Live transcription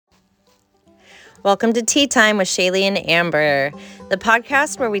Welcome to Tea Time with Shayleigh and Amber, the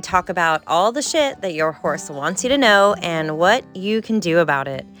podcast where we talk about all the shit that your horse wants you to know and what you can do about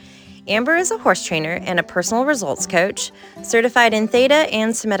it. Amber is a horse trainer and a personal results coach, certified in Theta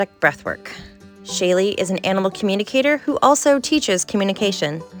and Semitic breathwork. Shayleigh is an animal communicator who also teaches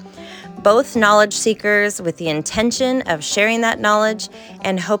communication. Both knowledge seekers with the intention of sharing that knowledge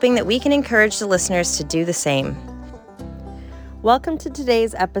and hoping that we can encourage the listeners to do the same. Welcome to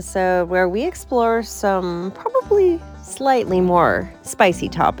today's episode where we explore some probably slightly more spicy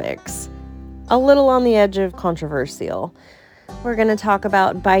topics, a little on the edge of controversial. We're going to talk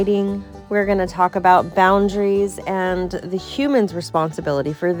about biting, we're going to talk about boundaries and the human's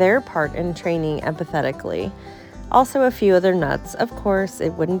responsibility for their part in training empathetically. Also a few other nuts. Of course,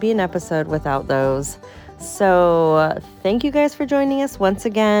 it wouldn't be an episode without those. So thank you guys for joining us once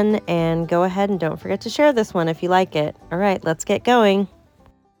again, and go ahead and don't forget to share this one if you like it. All right, let's get going.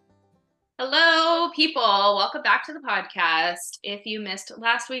 Hello, people. Welcome back to the podcast. If you missed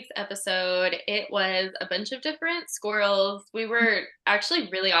last week's episode, it was a bunch of different squirrels. We were actually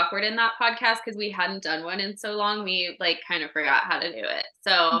really awkward in that podcast because we hadn't done one in so long. We kind of forgot how to do it.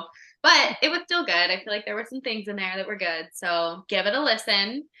 So, but it was still good. I feel like there were some things in there that were good. So give it a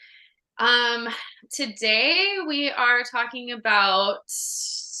listen. Today we are talking about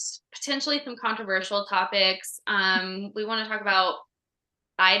potentially some controversial topics. We want to talk about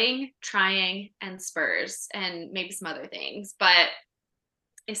biting, trying, and Spurs, and maybe some other things. But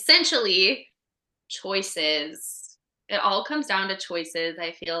essentially, choices. It all comes down to choices,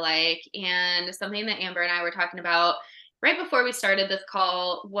 I feel like. And something that Amber and I were talking about right before we started this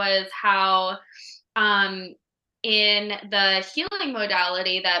call was how in the healing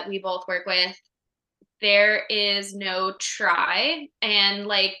modality that we both work with, there is no try. And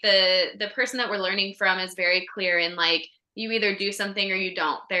the person that we're learning from is very clear in you either do something or you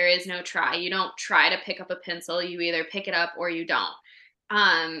don't. There is no try. You don't try to pick up a pencil. You either pick it up or you don't.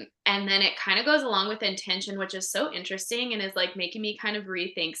 And then it kind of goes along with intention, which is so interesting and is making me kind of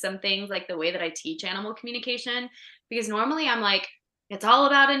rethink some things, like the way that I teach animal communication, because normally I'm like, it's all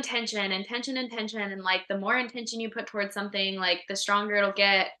about intention, intention, intention. And the more intention you put towards something, the stronger it'll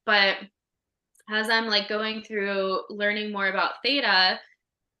get. But as I'm going through learning more about theta,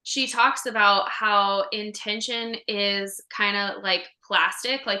 she talks about how intention is kind of like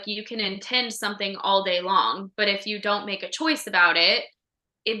plastic. Like you can intend something all day long, but if you don't make a choice about it,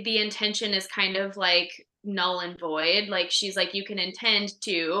 the intention is kind of null and void. Like she's like, you can intend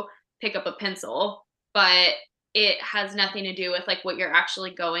to pick up a pencil, but it has nothing to do with what you're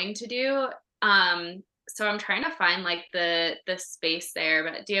actually going to do. So I'm trying to find the space there.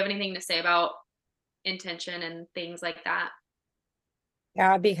 But do you have anything to say about intention and things like that?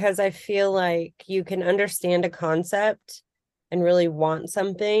 Yeah, because I feel like you can understand a concept and really want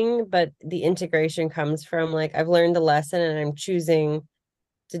something, but the integration comes from I've learned the lesson and I'm choosing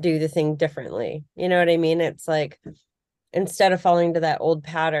to do the thing differently. You know what I mean? It's instead of falling to that old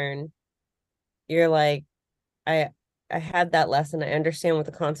pattern, you're like, I I had that lesson. I understand what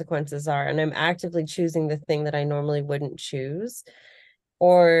the consequences are, and I'm actively choosing the thing that I normally wouldn't choose,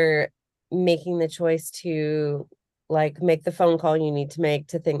 or making the choice to make the phone call you need to make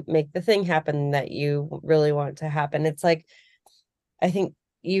the thing happen that you really want to happen. It's I think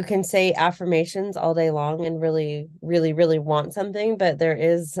you can say affirmations all day long and really, really, really want something, but there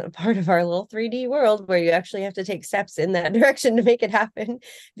is a part of our little 3D world where you actually have to take steps in that direction to make it happen,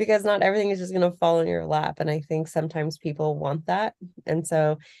 because not everything is just going to fall in your lap. And I think sometimes people want that. And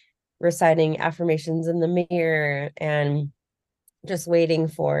so reciting affirmations in the mirror and just waiting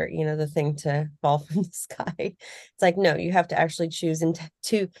for, the thing to fall from the sky. It's no, you have to actually choose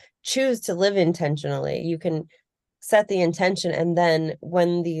to live intentionally. You can set the intention, and then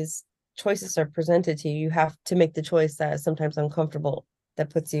when these choices are presented to you, you have to make the choice that is sometimes uncomfortable, that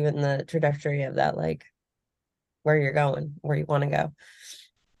puts you in the trajectory of that, where you're going, where you want to go.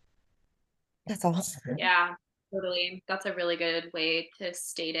 That's all. Yeah, totally. That's a really good way to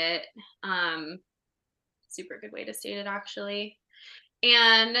state it. Super good way to state it, actually.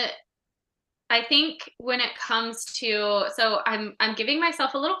 And I think when it comes to, so I'm giving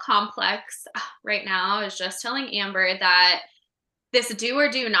myself a little complex right now. I was just telling Amber that this do or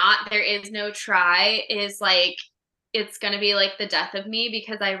do not, there is no try, is it's going to be the death of me,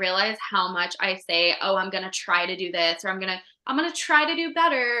 because I realize how much I say, oh, I'm going to try to do this, or I'm going to try to do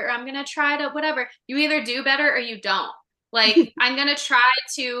better, or I'm going to try to whatever. You either do better or you don't. I'm going to try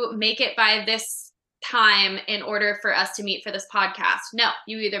to make it by this time in order for us to meet for this podcast. No,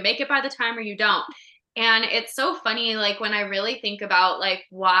 you either make it by the time or you don't. And it's so funny, when I really think about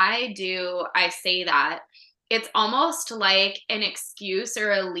why do I say that? it's almost like an excuse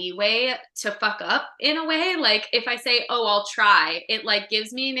or a leeway to fuck up in a way. Like if I say, "Oh, I'll try," it like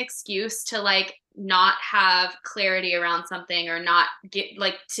gives me an excuse to like not have clarity around something or not get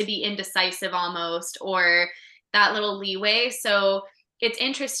like to be indecisive almost or that little leeway. So it's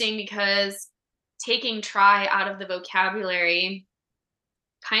interesting because taking try out of the vocabulary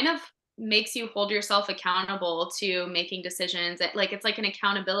kind of makes you hold yourself accountable to making decisions. Like it's like an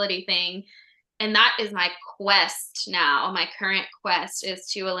accountability thing, and that is my quest now. My current quest is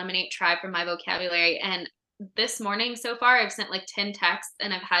to eliminate try from my vocabulary. And this morning so far, I've sent like 10 texts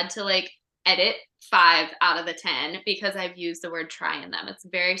and I've had to like edit 5 out of the 10 because I've used the word try in them. It's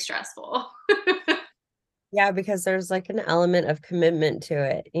very stressful. Yeah, because there's like an element of commitment to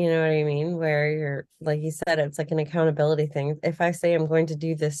it. You know what I mean? Where you're, like you said, it's like an accountability thing. If I say I'm going to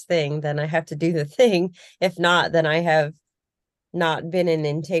do this thing, then I have to do the thing. If not, then I have not been in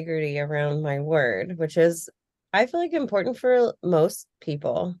integrity around my word, which is, I feel like, important for most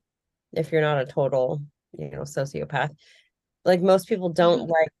people. If you're not a total, sociopath, like most people don't Mhm.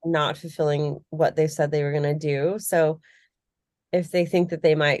 like not fulfilling what they said they were going to do. So if they think that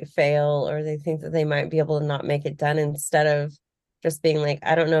they might fail or they think that they might be able to not make it done, instead of just being like,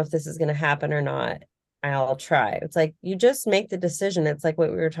 I don't know if this is going to happen or not, I'll try. It's like you just make the decision. It's like what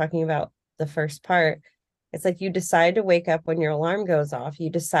we were talking about the first part. It's like you decide to wake up when your alarm goes off, you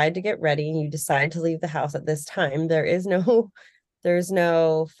decide to get ready, and you decide to leave the house at this time. There's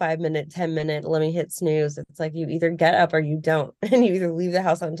no 5 minute, 10 minute, let me hit snooze. It's like you either get up or you don't, and you either leave the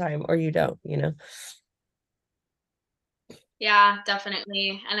house on time or you don't. Yeah,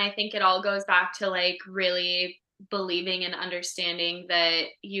 definitely. And I think it all goes back to like really believing and understanding that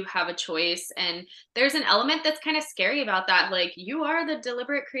you have a choice. And there's an element that's kind of scary about that. Like, you are the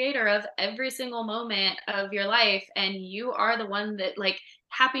deliberate creator of every single moment of your life. And you are the one that, like,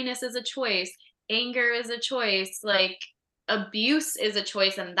 happiness is a choice, anger is a choice, like, abuse is a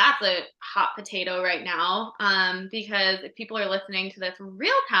choice. And that's a hot potato right now. Because if people are listening to this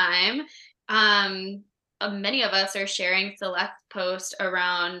real time, many of us are sharing Celeste post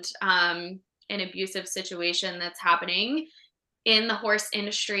around an abusive situation that's happening in the horse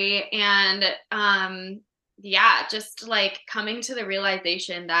industry. And yeah, just like coming to the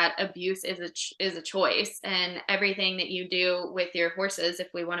realization that abuse is a choice, and everything that you do with your horses, if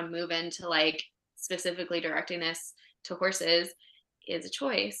we want to move into like specifically directing this to horses, is a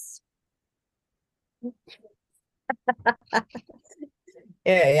choice.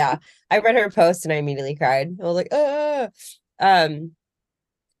 Yeah. I read her post and I immediately cried. I was like, um,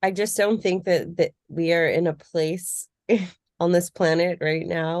 I just don't think that we are in a place on this planet right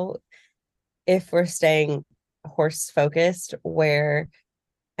now, if we're staying horse focused, where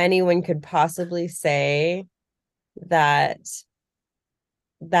anyone could possibly say that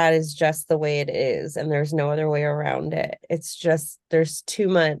that is just the way it is and there's no other way around it. It's just there's too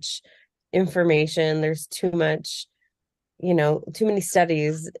much information, there's too much, too many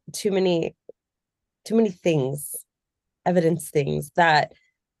studies, too many things, evidence things that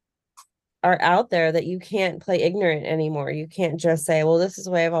are out there, that you can't play ignorant anymore. You can't just say, well, this is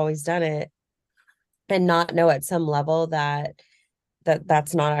the way I've always done it, and not know at some level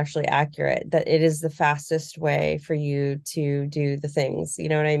that's not actually accurate, that it is the fastest way for you to do the things. You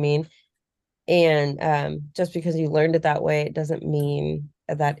know what I mean? And just because you learned it that way, it doesn't mean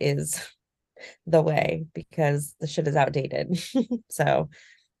that is the way, because the shit is outdated. So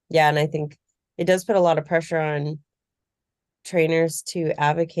yeah, and I think it does put a lot of pressure on trainers to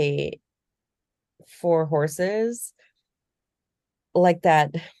advocate for horses, like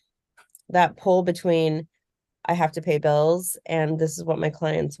that pull between, I have to pay bills and this is what my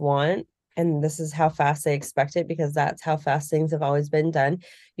clients want and this is how fast they expect it, because that's how fast things have always been done.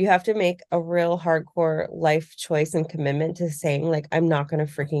 You have to make a real hardcore life choice and commitment to saying, like, I'm not going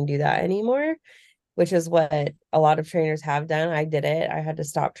to freaking do that anymore, which is what a lot of trainers have done. I did it. I had to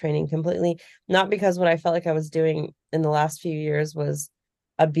stop training completely, not because what I felt like I was doing in the last few years was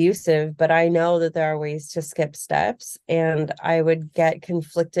abusive, but I know that there are ways to skip steps, and I would get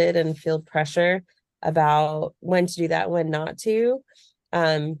conflicted and feel pressure about when to do that, when not to,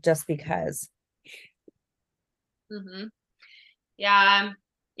 just because. Hmm. Yeah,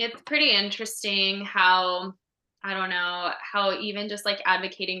 it's pretty interesting how, I don't know, how even just like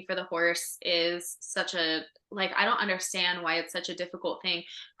advocating for the horse is such a, like, I don't understand why it's such a difficult thing.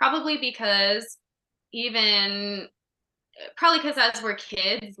 Probably because even probably because as we're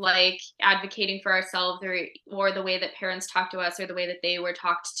kids, like advocating for ourselves, or the way that parents talk to us or the way that they were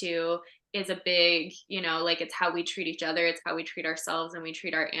talked to is a big, like it's how we treat each other, it's how we treat ourselves, and we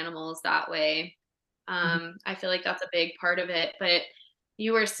treat our animals that way. I feel like that's a big part of it. But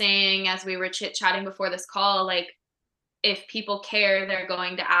you were saying as we were chit-chatting before this call, like if people care, they're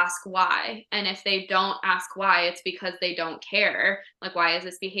going to ask why. And if they don't ask why, it's because they don't care. Like, why is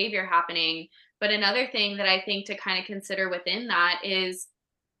this behavior happening? But another thing that I think to kind of consider within that is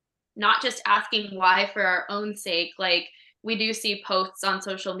not just asking why for our own sake. Like, we do see posts on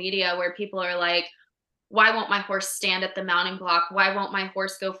social media where people are like, why won't my horse stand at the mounting block? Why won't my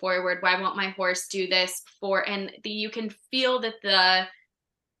horse go forward? Why won't my horse do this for? And you can feel that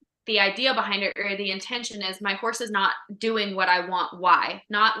the idea behind it or the intention is my horse is not doing what I want. Why?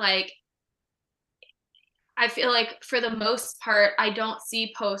 Not like, I feel like for the most part, I don't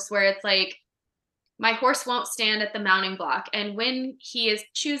see posts where it's like, my horse won't stand at the mounting block. And when he is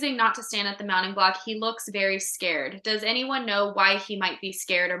choosing not to stand at the mounting block, he looks very scared. Does anyone know why he might be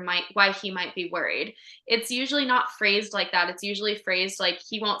scared or why he might be worried? It's usually not phrased like that. It's usually phrased like,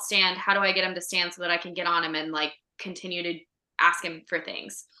 he won't stand. How do I get him to stand so that I can get on him and like continue to ask him for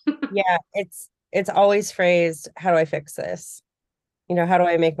things? Yeah, it's always phrased, how do I fix this? How do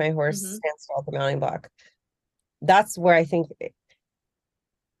I make my horse Mm-hmm. stand still at the mounting block? That's where I think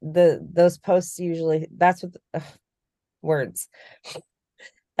those posts usually, that's what words.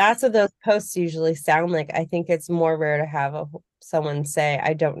 That's what those posts usually sound like. I think it's more rare to have someone say,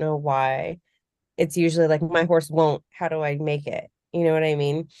 I don't know why. It's usually like, my horse won't, how do I make it? You know what I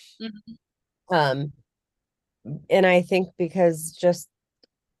mean? Mm-hmm. Um, and I think because just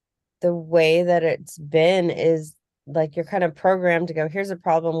the way that it's been is like, you're kind of programmed to go, here's a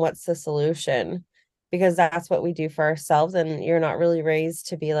problem, what's the solution? Because that's what we do for ourselves. And you're not really raised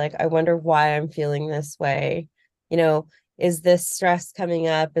to be like, I wonder why I'm feeling this way. You know, is this stress coming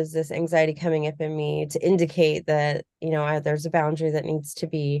up? Is this anxiety coming up in me to indicate that, there's a boundary that needs to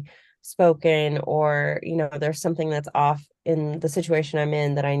be spoken, or, there's something that's off in the situation I'm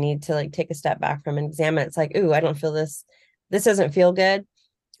in that I need to like take a step back from and examine. It's like, ooh, I don't feel this. This doesn't feel good.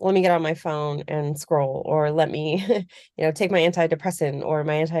 Let me get on my phone and scroll, or let me take my antidepressant or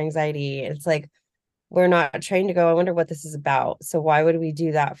my anti-anxiety. It's like, we're not trained to go, I wonder what this is about, so why would we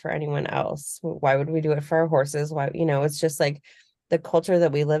do that for anyone else? Why would we do it for our horses? Why, it's just like the culture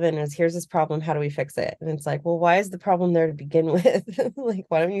that we live in is, here's this problem, how do we fix it? And it's like, well, why is the problem there to begin with? Like,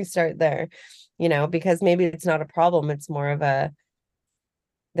 why don't you start there? Because maybe it's not a problem, it's more of a,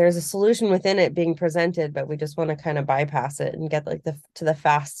 there's a solution within it being presented, but we just want to kind of bypass it and get like the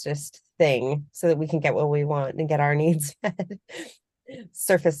fastest thing so that we can get what we want and get our needs met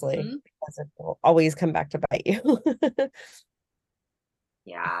surfacely, Mm-hmm. because it will always come back to bite you.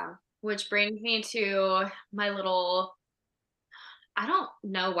 Yeah. Which brings me to my little, I don't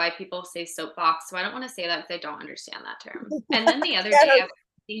know why people say soapbox, so I don't want to say that because I don't understand that term. And then the other day I Yes. was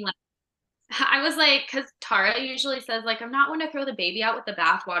thinking like, I was like, because Tara usually says like, I'm not one to throw the baby out with the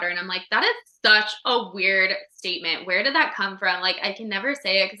bathwater, and I'm like, that is such a weird statement. Where did that come from? Like, I can never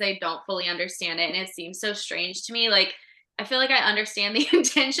say it because I don't fully understand it, and it seems so strange to me. Like, I feel like I understand the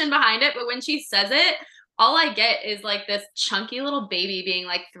intention behind it, but when she says it, all I get is like this chunky little baby being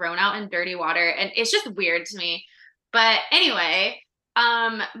like thrown out in dirty water, and it's just weird to me. But anyway,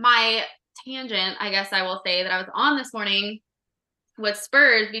 my tangent, I guess I will say that I was on this morning with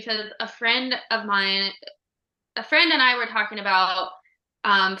Spurs because a friend and I were talking about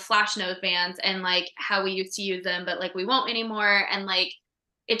flash nose bands and like how we used to use them, but like we won't anymore. And like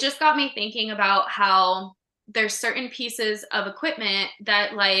it just got me thinking about how there's certain pieces of equipment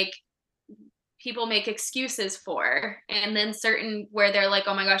that like people make excuses for, and then certain where they're like,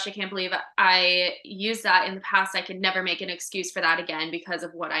 oh my gosh, I can't believe I used that in the past, I could never make an excuse for that again because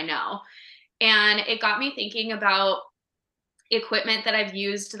of what I know. And it got me thinking about equipment that I've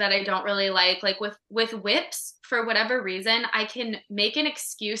used that I don't really like with whips. For whatever reason, I can make an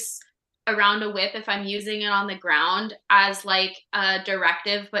excuse around a whip if I'm using it on the ground as like a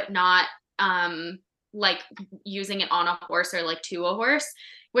directive, but not like using it on a horse or like to a horse,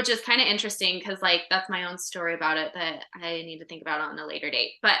 which is kind of interesting because like that's my own story about it that I need to think about on a later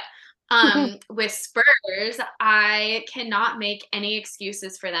date. But with Spurs, I cannot make any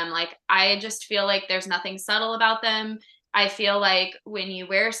excuses for them. Like I just feel like there's nothing subtle about them. I feel like when you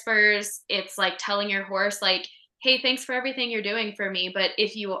wear Spurs, it's like telling your horse, like, hey, thanks for everything you're doing for me. But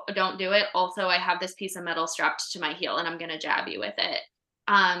if you don't do it, also, I have this piece of metal strapped to my heel and I'm going to jab you with it.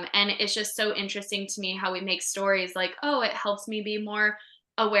 And it's just so interesting to me how we make stories like, oh, it helps me be more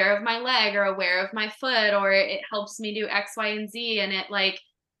aware of my leg or aware of my foot, or it helps me do X, Y, and Z. And it like,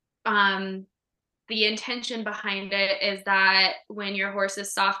 um, the intention behind it is that when your horse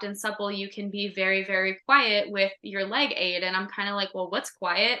is soft and supple, you can be very, very quiet with your leg aid. And I'm kind of like, well, what's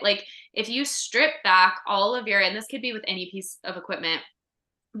quiet? Like, if you strip back all of your, and this could be with any piece of equipment,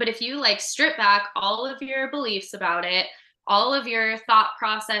 but if you like strip back all of your beliefs about it, all of your thought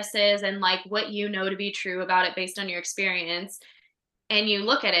processes and like what you know to be true about it based on your experience, and you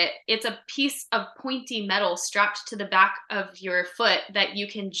look at it, it's a piece of pointy metal strapped to the back of your foot that you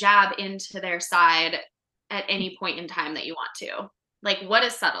can jab into their side at any point in time that you want to. Like, what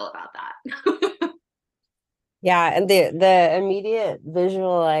is subtle about that? Yeah, and the immediate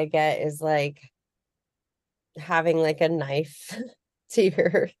visual I get is like having like a knife to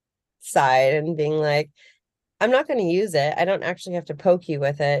your side and being like, I'm not going to use it. I don't actually have to poke you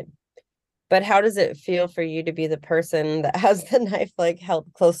with it. But how does it feel for you to be the person that has the knife like held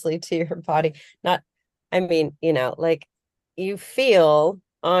closely to your body? Not, I mean, like you feel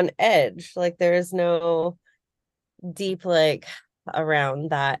on edge, like there is no deep like around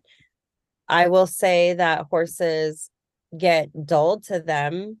that. I will say that horses get dull to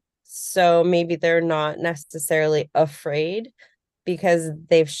them, so maybe they're not necessarily afraid because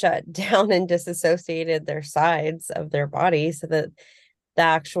they've shut down and disassociated their sides of their body so that the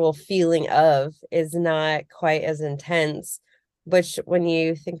actual feeling of is not quite as intense, which when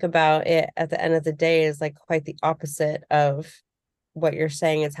you think about it at the end of the day is like quite the opposite of what you're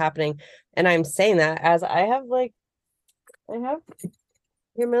saying is happening. And I'm saying that as I have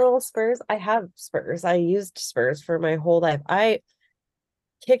your middle Spurs. I have Spurs. I used Spurs for my whole life. I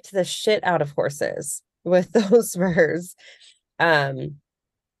kicked the shit out of horses with those Spurs. Um,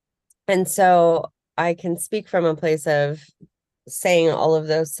 and so I can speak from a place of saying all of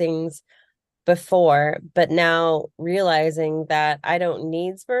those things before, but now realizing that I don't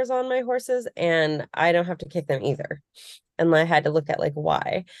need spurs on my horses and I don't have to kick them either. And I had to look at like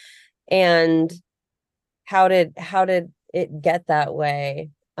why and how did it get that way?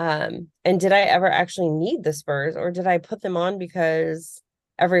 And did I ever actually need the spurs or did I put them on because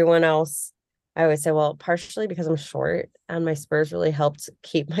everyone else? I always say, well, partially because I'm short and my spurs really helped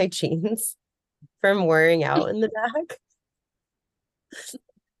keep my jeans from wearing out in the back.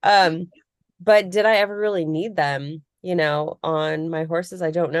 Um, but did I ever really need them, on my horses?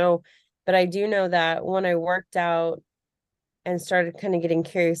 I don't know. But I do know that when I worked out and started kind of getting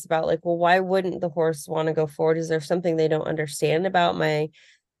curious about like, well, why wouldn't the horse want to go forward? Is there something they don't understand about my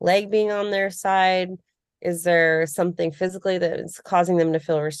leg being on their side? Is there something physically that is causing them to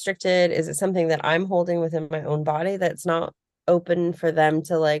feel restricted? Is it something that I'm holding within my own body that's not open for them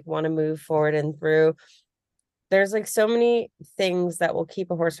to like want to move forward and through? There's like so many things that will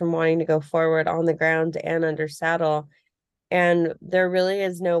keep a horse from wanting to go forward on the ground and under saddle. And there really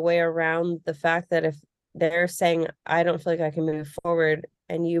is no way around the fact that if they're saying, I don't feel like I can move forward,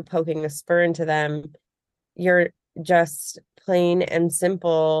 and you poking a spur into them, you're just plain and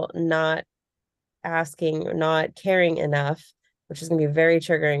simple not asking, not caring enough, which is going to be very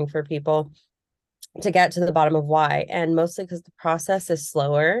triggering for people to get to the bottom of why. And mostly because the process is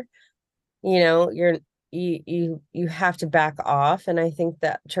slower, you're you have to back off, and I think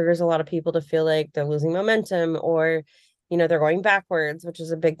that triggers a lot of people to feel like they're losing momentum or they're going backwards, which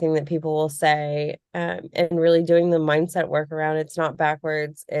is a big thing that people will say, and really doing the mindset work around it's not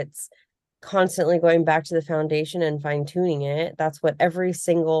backwards, it's constantly going back to the foundation and fine tuning it. That's what every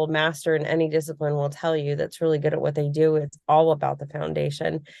single master in any discipline will tell you that's really good at what they do. It's all about the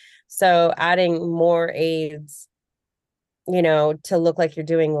foundation. So adding more aids to look like you're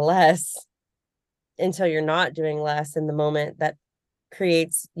doing less until you're not doing less in the moment, that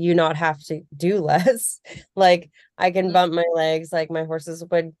creates you not have to do less. Like I can bump my legs, like my horses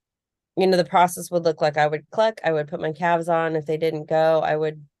would, the process would look like I would cluck, I would put my calves on. If they didn't go, I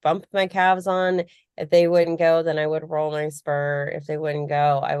would bump my calves on. If they wouldn't go, then I would roll my spur. If they wouldn't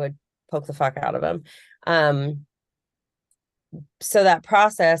go, I would poke the fuck out of them. So that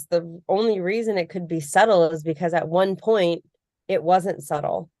process, the only reason it could be subtle is because at one point it wasn't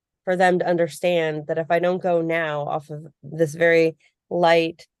subtle for them to understand that if I don't go now off of this very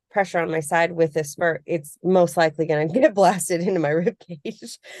light pressure on my side with this spurt, it's most likely going to get blasted into my rib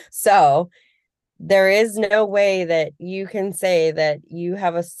cage. So there is no way that you can say that you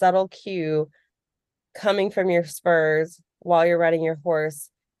have a subtle cue coming from your spurs while you're riding your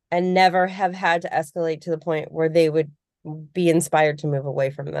horse and never have had to escalate to the point where they would be inspired to move away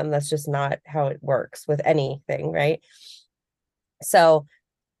from them. That's just not how it works with anything, right? So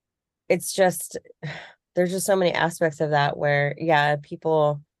it's just, there's just so many aspects of that where, yeah,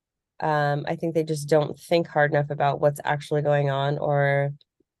 people, I think they just don't think hard enough about what's actually going on,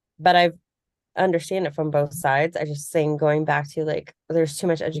 but I understand it from both sides. I just saying, going back to like, there's too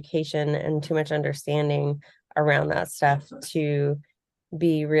much education and too much understanding around that stuff to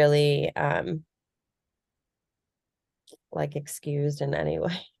be really, like excused in any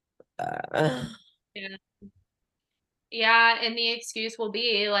way. Uh, Yeah. Yeah, and the excuse will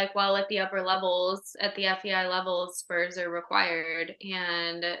be like, well, at the upper levels, at the FEI levels, spurs are required.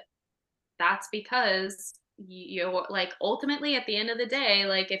 And that's because you like ultimately at the end of the day,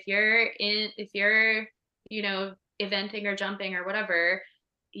 like if you're, you know, eventing or jumping or whatever,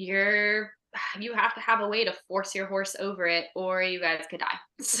 you're you have to have a way to force your horse over it or you guys could die.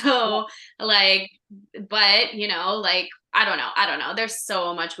 So like, but you know, like I don't know. There's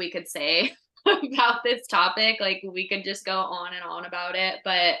so much we could say about this topic. Like we could just go on and on about it.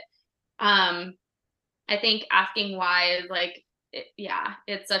 But um I think asking why is like, yeah,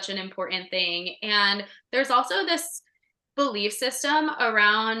 it's such an important thing. And there's also this belief system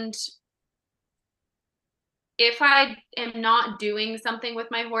around if I am not doing something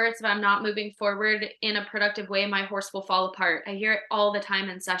with my horse, if I'm not moving forward in a productive way, my horse will fall apart. I hear it all the time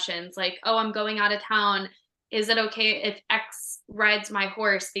in sessions like, oh, I'm going out of town. Is it okay if X rides my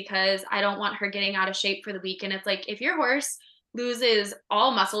horse because I don't want her getting out of shape for the week? And it's like, if your horse loses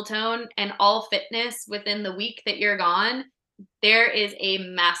all muscle tone and all fitness within the week that you're gone, there is a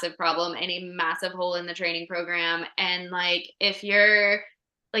massive problem and a massive hole in the training program. And like, if you're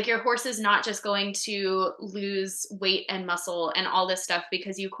like your horse is not just going to lose weight and muscle and all this stuff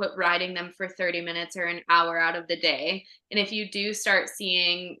because you quit riding them for 30 minutes or an hour out of the day. And if you do start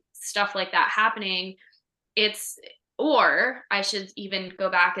seeing stuff like that happening, it's or I should even go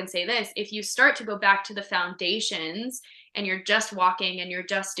back and say this, if you start to go back to the foundations and you're just walking and you're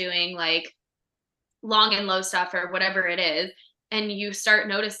just doing like long and low stuff or whatever it is, and you start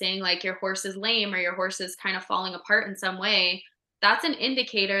noticing like your horse is lame or your horse is kind of falling apart in some way, that's an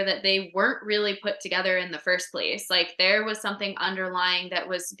indicator that they weren't really put together in the first place. Like there was something underlying that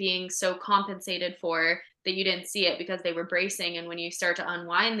was being so compensated for that you didn't see it because they were bracing. And when you start to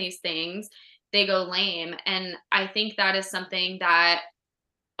unwind these things, they go lame. And I think that is something that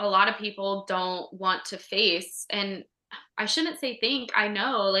a lot of people don't want to face. And I shouldn't say think, I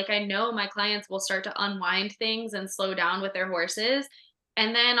know, like I know my clients will start to unwind things and slow down with their horses.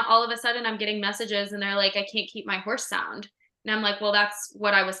 And then all of a sudden I'm getting messages and they're like, I can't keep my horse sound. And I'm like, well, that's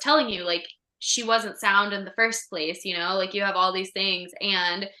what I was telling you. Like she wasn't sound in the first place, you know, like you have all these things.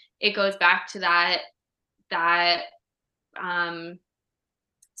 And it goes back to that um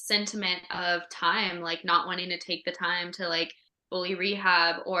sentiment of time, like not wanting to take the time to like fully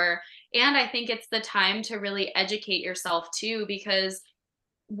rehab or and I think it's the time to really educate yourself too because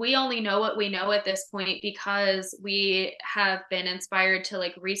we only know what we know at this point because we have been inspired to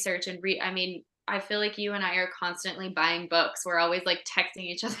like research and read. I mean, I feel like you and I are constantly buying books. We're always like texting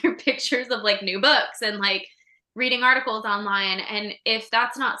each other pictures of like new books and like reading articles online. And if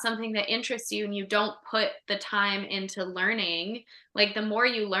that's not something that interests you and you don't put the time into learning, like the more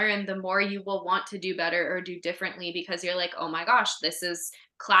you learn, the more you will want to do better or do differently because you're like, oh my gosh, this is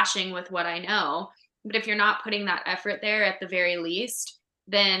clashing with what I know. But if you're not putting that effort there at the very least,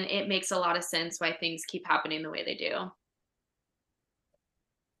 then it makes a lot of sense why things keep happening the way they do.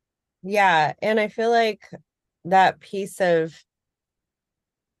 Yeah, and I feel like that piece of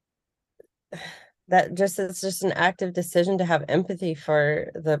that just it's just an active decision to have empathy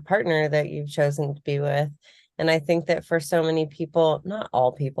for the partner that you've chosen to be with. And I think that for so many people, not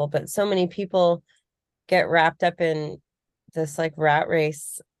all people, but so many people get wrapped up in this like rat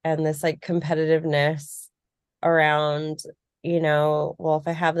race and this like competitiveness around, well, if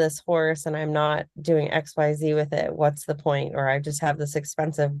I have this horse and I'm not doing XYZ with it, what's the point? Or I just have this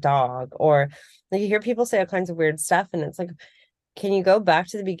expensive dog. Or like you hear people say all kinds of weird stuff, and it's like, can you go back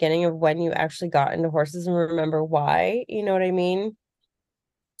to the beginning of when you actually got into horses and remember why? You know what I mean?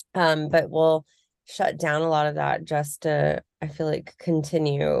 But we'll shut down a lot of that just to, I feel like,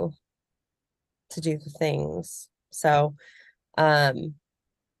 continue to do the things. Um,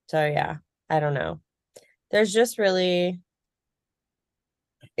 so yeah, I don't know. There's just really,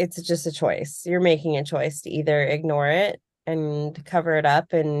 it's just a choice. You're making a choice to either ignore it and cover it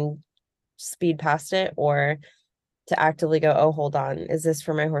up and speed past it, or to actively go, oh, hold on, is this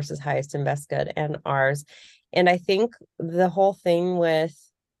for my horse's highest and best good and ours? And I think the whole thing with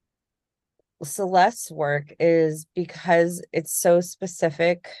Celeste's work is because it's so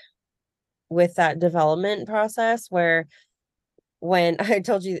specific with that development process where when I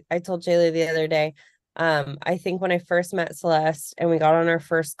told Shayleigh the other day, I think when I first met Celeste and we got on our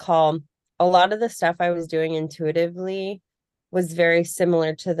first call, a lot of the stuff I was doing intuitively was very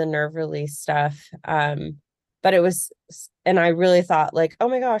similar to the nerve release stuff. But it was, and I really thought like, oh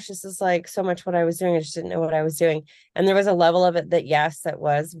my gosh, this is like so much what I was doing. I just didn't know what I was doing. And there was a level of it that, yes, that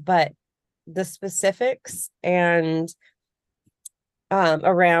was, but the specifics and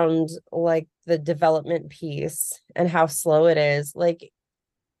around like the development piece and how slow it is, like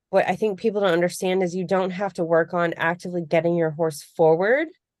what I think people don't understand is you don't have to work on actively getting your horse forward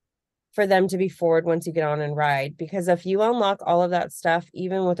for them to be forward once you get on and ride. Because if you unlock all of that stuff,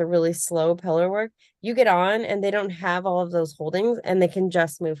 even with a really slow pillar work, you get on and they don't have all of those holdings and they can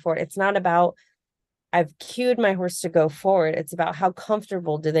just move forward. It's not about I've cued my horse to go forward. It's about how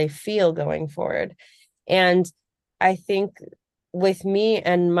comfortable do they feel going forward. And I think with me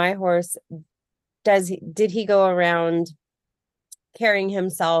and my horse, did he go around carrying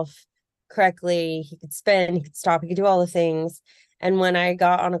himself correctly? He could spin, he could stop, he could do all the things. And when I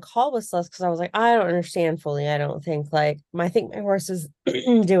got on a call with Celeste, because I was like, I don't understand fully. I don't think like I think my horse is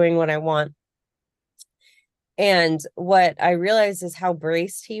doing what I want. And what I realized is how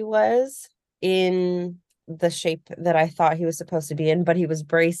braced he was in the shape that I thought he was supposed to be in, but he was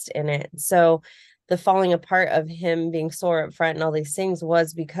braced in it. So the falling apart of him being sore up front and all these things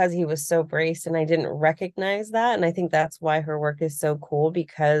was because he was so braced, and I didn't recognize that. And I think that's why her work is so cool,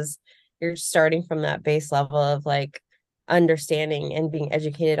 because you're starting from that base level of like understanding and being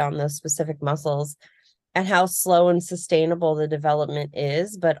educated on those specific muscles and how slow and sustainable the development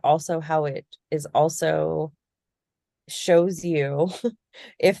is, but also how it is also shows you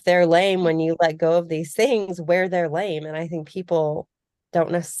if they're lame when you let go of these things, where they're lame. And I think people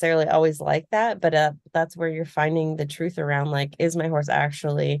don't necessarily always like that, but that's where you're finding the truth around like, is my horse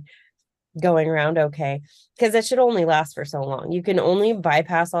actually going around okay? Because it should only last for so long. You can only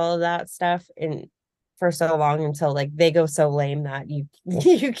bypass all of that stuff in for so long until like they go so lame that you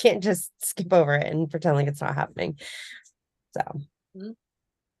you can't just skip over it and pretend like it's not happening. So Mhm.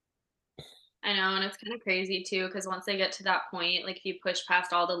 I know, and it's kind of crazy too, because once they get to that point, like if you push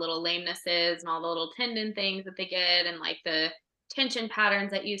past all the little lamenesses and all the little tendon things that they get, and like the tension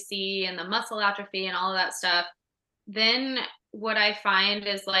patterns that you see, and the muscle atrophy, and all of that stuff, then what I find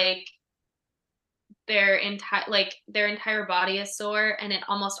is like their entire body is sore, and it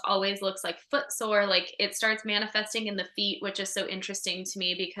almost always looks like foot sore. Like it starts manifesting in the feet, which is so interesting to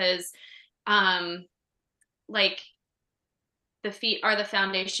me because, um, like the feet are the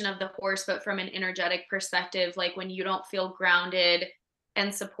foundation of the horse, but from an energetic perspective, like when you don't feel grounded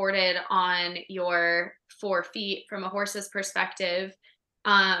and supported on your 4 feet from a horse's perspective,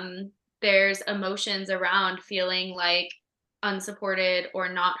 um, there's emotions around feeling like unsupported or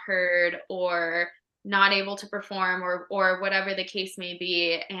not heard or not able to perform or whatever the case may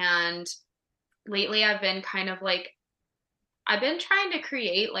be. And lately I've been kind of like I've been trying to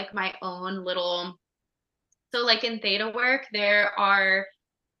create like my own little, so like in theta work there are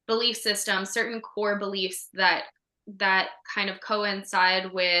belief systems, certain core beliefs that kind of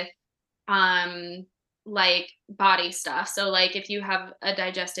coincide with um like body stuff. So like if you have a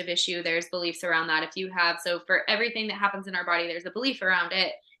digestive issue, there's beliefs around that. If you have, so for everything that happens in our body, there's a belief around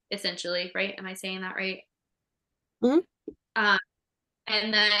it, essentially, right? Am I saying that right? mhm. Um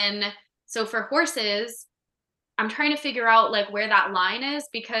and then so for horses, I'm trying to figure out like where that line is,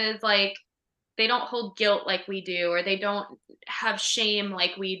 because like they don't hold guilt like we do, or they don't have shame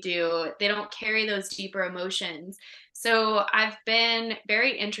like we do. They don't carry those deeper emotions. So I've been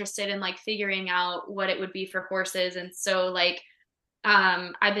very interested in like figuring out what it would be for horses. And so like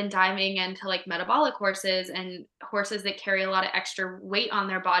I've been diving into like metabolic horses and horses that carry a lot of extra weight on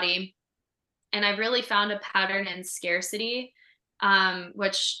their body. And I've really found a pattern in scarcity,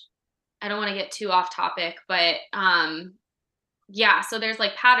 which I don't want to get too off topic, but yeah, so there's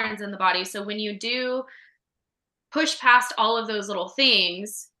like patterns in the body. So when you do push past all of those little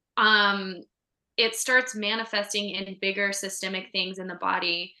things, it starts manifesting in bigger systemic things in the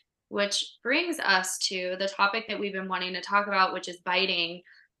body, which brings us to the topic that we've been wanting to talk about, which is biting.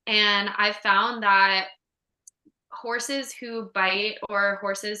 And I found that horses who bite, or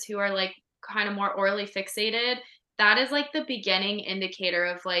horses who are like kind of more orally fixated, that is like the beginning indicator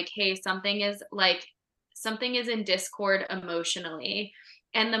of like, hey, something is in discord emotionally.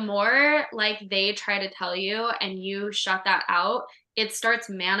 And the more like they try to tell you and you shut that out, it starts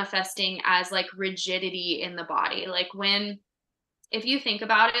manifesting as like rigidity in the body. Like when, if you think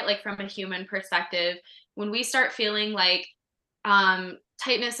about it, like from a human perspective, when we start feeling like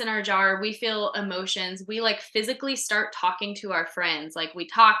tightness in our jaw, we feel emotions, we like physically start talking to our friends. Like we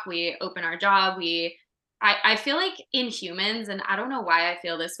talk, we open our jaw, I feel like in humans, and I don't know why I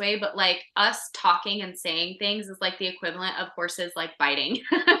feel this way, but like us talking and saying things is like the equivalent of horses like biting.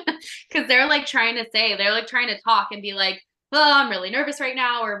 Because they're like trying to talk and be like, oh, I'm really nervous right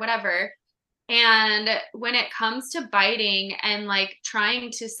now or whatever. And when it comes to biting and like trying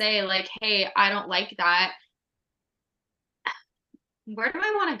to say like, hey, I don't like that, where do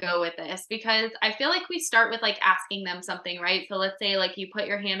I want to go with this? Because I feel like we start with like asking them something, right? So let's say like you put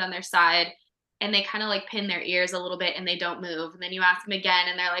your hand on their side and they kind of like pin their ears a little bit and they don't move. And then you ask them again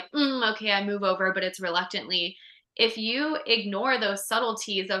and they're like, okay, I move over, but it's reluctantly. If you ignore those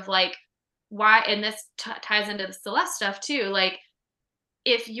subtleties of like why, and this ties into the Celeste stuff too, like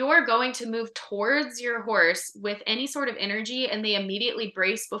if you're going to move towards your horse with any sort of energy and they immediately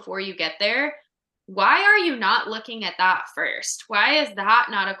brace before you get there, why are you not looking at that first? Why is that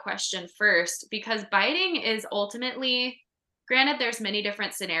not a question first? Because biting is ultimately, granted, there's many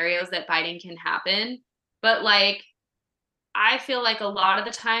different scenarios that biting can happen, but like, I feel like a lot of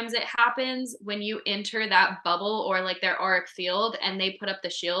the times it happens when you enter that bubble or like their auric field and they put up the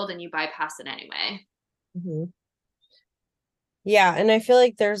shield and you bypass it anyway. Mhm. Yeah, and I feel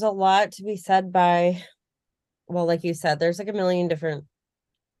like there's a lot to be said by, well, like you said, there's like a million different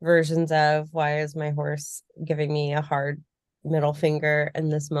versions of why is my horse giving me a hard middle finger in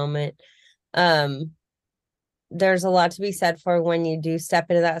this moment. Um, there's a lot to be said for when you do step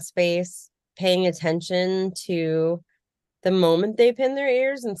into that space, paying attention to the moment they pin their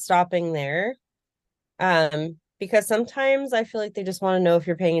ears and stopping there. Because sometimes I feel like they just want to know if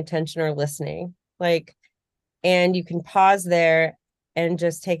you're paying attention or listening. Like, and you can pause there and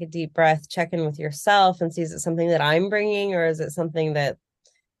just take a deep breath, check in with yourself and see, is it something that I'm bringing or is it something that,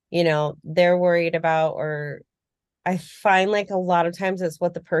 they're worried about? Or I find like a lot of times it's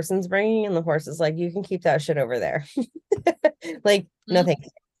what the person's bringing and the horse is like, you can keep that shit over there. Like, no, thank you.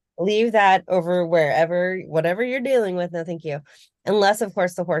 Leave that over wherever, whatever you're dealing with. No, thank you. Unless, of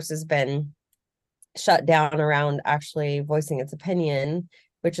course, the horse has been shut down around actually voicing its opinion,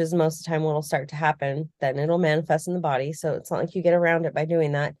 which is most of the time what'll start to happen. Then it'll manifest in the body. So it's not like you get around it by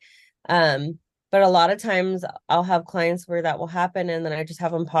doing that. Um, but a lot of times I'll have clients where that will happen and then I just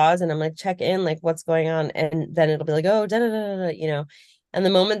have them pause and I'm like, check in, like what's going on. And then it'll be like, oh, da, da, da, da, and the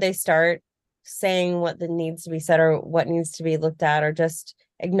moment they start saying what that needs to be said or what needs to be looked at or just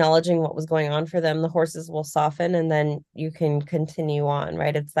acknowledging what was going on for them, the horses will soften and then you can continue on,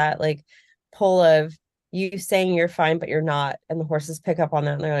 right? It's that like pull of you saying you're fine, but you're not. And the horses pick up on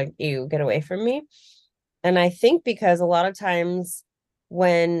that and they're like, ew, get away from me. And I think because a lot of times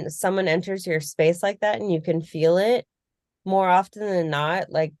when someone enters your space like that and you can feel it more often than not,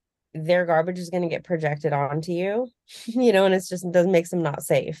 like their garbage is going to get projected onto you, and it's just, it doesn't makes them not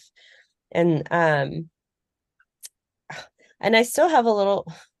safe. And, and I still have a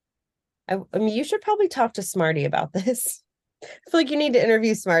little, I mean, you should probably talk to Smarty about this. I feel like you need to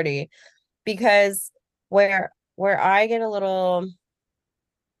interview Smarty because where I get a little,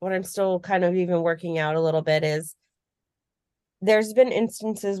 what I'm still kind of even working out a little bit is there's been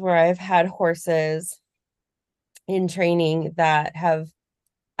instances where I've had horses in training that have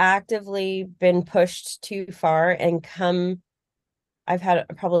actively been pushed too far and come. I've had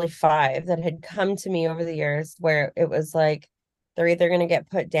probably 5 that had come to me over the years where it was like they're either going to get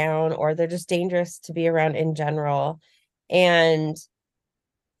put down or they're just dangerous to be around in general. And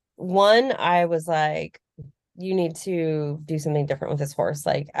one, I was like, you need to do something different with this horse.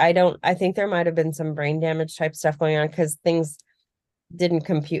 Like, I think there might have been some brain damage type stuff going on because things didn't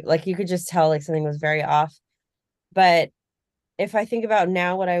compute. Like, you could just tell like something was very off. But if I think about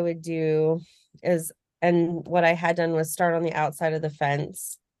now, what I would do is, and what I had done was start on the outside of the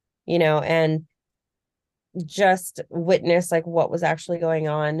fence, and just witness like what was actually going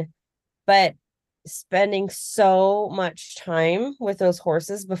on. But spending so much time with those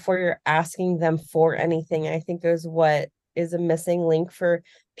horses before you're asking them for anything, I think is what is a missing link for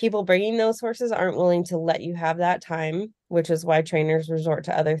people. Bringing those horses aren't willing to let you have that time, which is why trainers resort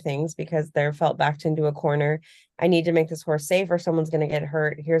to other things because they're felt backed into a corner. I need to make this horse safe or someone's going to get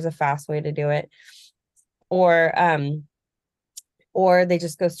hurt. Here's a fast way to do it. Or they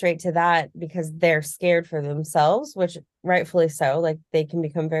just go straight to that because they're scared for themselves, which rightfully so. Like, they can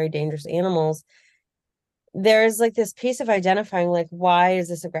become very dangerous animals. There's like this piece of identifying, like, why is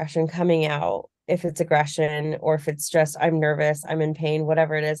this aggression coming out? If it's aggression or if it's just, I'm nervous, I'm in pain,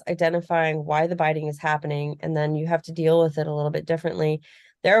 whatever it is, identifying why the biting is happening. And then you have to deal with it a little bit differently.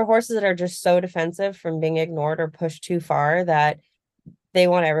 There are horses that are just so defensive from being ignored or pushed too far that they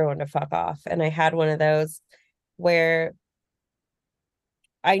want everyone to fuck off. And I had one of those where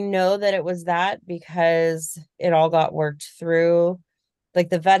I know that it was that because it all got worked through. Like,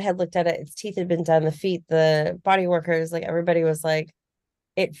 the vet had looked at it, its teeth had been done, the feet, the body workers, like everybody was like,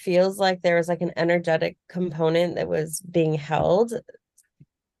 it feels like there was like an energetic component that was being held.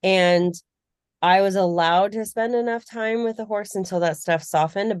 And I was allowed to spend enough time with the horse until that stuff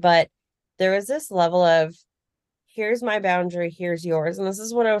softened. But there was this level of, here's my boundary, here's yours. And this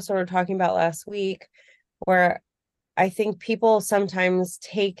is what I was sort of talking about last week, where I think people sometimes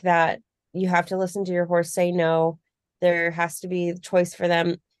take that you have to listen to your horse say no. There has to be choice for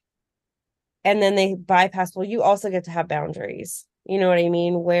them. and then they bypass, well, you also get to have boundaries. You know what I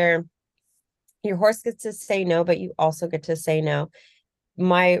mean? Where your horse gets to say no, but you also get to say no.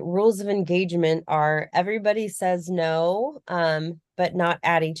 My rules of engagement are everybody says no, but not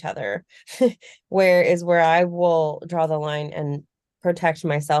at each other. Where is where I will draw the line and protect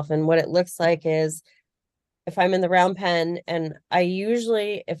myself. And what it looks like is if I'm in the round pen, and I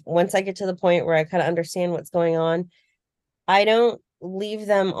usually, if once I get to the point where I kind of understand what's going on, I don't leave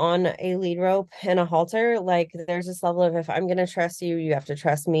them on a lead rope and a halter. Like there's this level of if I'm going to trust you, you have to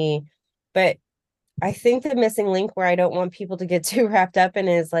trust me. But I think the missing link where I don't want people to get too wrapped up in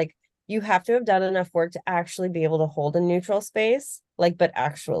is like you have to have done enough work to actually be able to hold a neutral space, like, but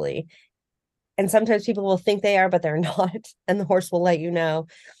actually. And sometimes people will think they are, but they're not. And the horse will let you know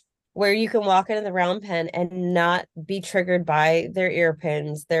where you can walk into the round pen and not be triggered by their ear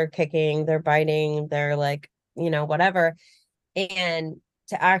pins, their kicking, their biting, their like, whatever. And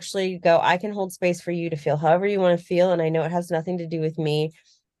to actually go, I can hold space for you to feel however you want to feel. And I know it has nothing to do with me.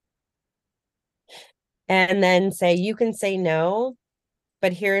 And then say, you can say no,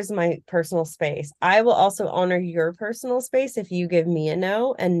 but here's my personal space. I will also honor your personal space if you give me a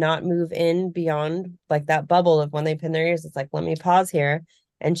no and not move in beyond like that bubble of when they pin their ears. It's like, let me pause here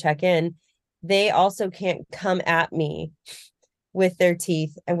and check in. They also can't come at me with their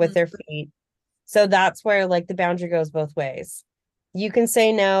teeth and with their feet. So that's where like the boundary goes both ways. You can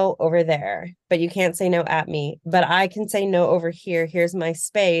say no over there, but you can't say no at me. But I can say no over here. Here's my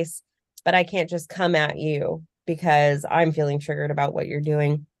space, but I can't just come at you because I'm feeling triggered about what you're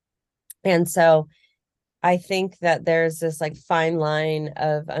doing. And so I think that there's this like fine line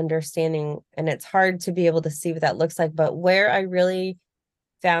of understanding, and it's hard to be able to see what that looks like. But where I really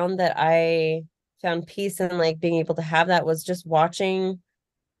found that I found peace in like being able to have that was just watching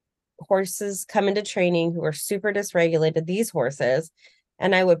horses come into training who are super dysregulated, these horses,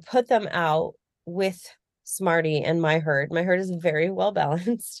 and I would put them out with Smarty and my herd. My herd is very well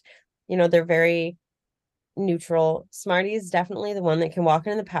balanced. They're very neutral. Smarty is definitely the one that can walk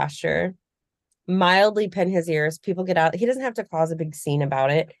into the pasture, mildly pin his ears. People get out. He doesn't have to cause a big scene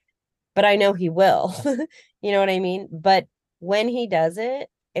about it, but I know he will. You know what I mean? But when he does it,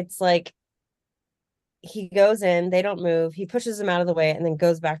 it's like he goes in, they don't move, he pushes them out of the way and then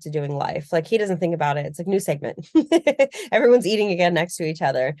goes back to doing life. Like he doesn't think about it. It's like new segment. Everyone's eating again next to each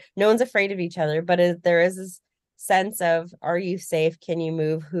other. No one's afraid of each other, but there is this sense of, are you safe? Can you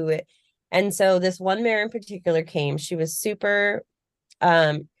move? And so this one mare in particular came. She was super,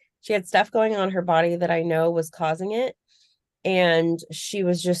 she had stuff going on her body that I know was causing it. And she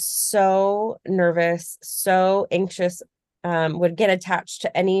was just so nervous, so anxious, would get attached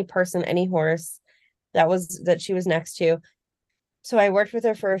to any person, any horse that she was next to. So I worked with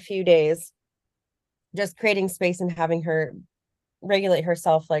her for a few days, just creating space and having her regulate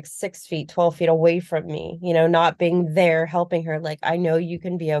herself like 6 feet, 12 feet away from me, not being there, helping her. Like, I know you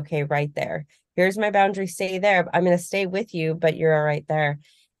can be okay right there. Here's my boundary. Stay there. I'm going to stay with you, but you're all right there.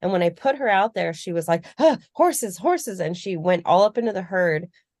 And when I put her out there, she was like, horses, horses. And she went all up into the herd.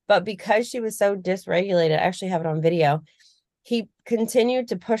 But because she was so dysregulated, I actually have it on video, he continued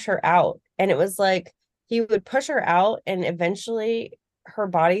to push her out. And it was like he would push her out, and eventually her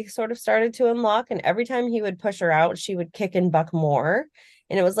body sort of started to unlock. And every time he would push her out, she would kick and buck more.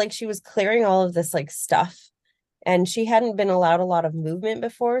 And it was like she was clearing all of this like stuff. And she hadn't been allowed a lot of movement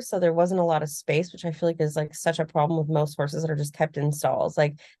before. So there wasn't a lot of space, which I feel like is like such a problem with most horses that are just kept in stalls.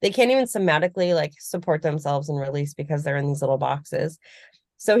 Like they can't even somatically like support themselves and release because they're in these little boxes.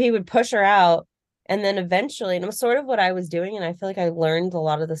 So he would push her out. And then eventually, and it was sort of what I was doing, and I feel like I learned a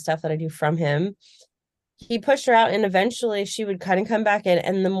lot of the stuff that I do from him. He pushed her out, and eventually she would kind of come back in.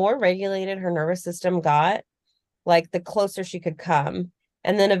 And the more regulated her nervous system got, like the closer she could come.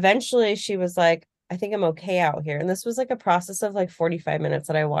 And then eventually she was like, I think I'm okay out here. And this was like a process of like 45 minutes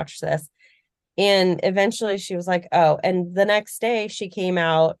that I watched this. And eventually she was like, oh, and the next day she came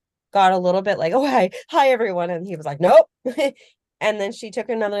out, got a little bit like, oh, hi, everyone. And he was like, nope. And then she took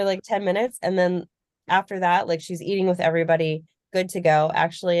another like 10 minutes. And then after that, like she's eating with everybody, good to go,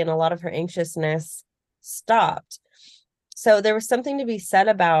 actually. And a lot of her anxiousness stopped. So there was something to be said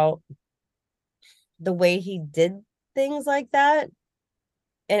about the way he did things like that.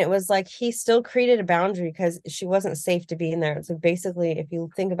 And it was like he still created a boundary because she wasn't safe to be in there. So basically, if you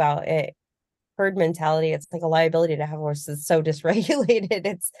think about it, herd mentality, it's like a liability to have horses so dysregulated.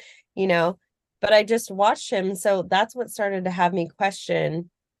 It's, you know, but I just watched him. So that's what started to have me question,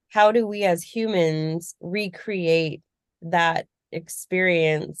 how do we as humans recreate that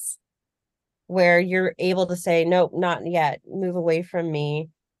experience where you're able to say, nope, not yet, move away from me.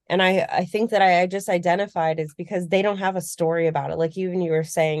 And I think that I just identified is because they don't have a story about it. Like even you were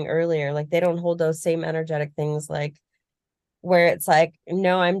saying earlier, like they don't hold those same energetic things, like where it's like,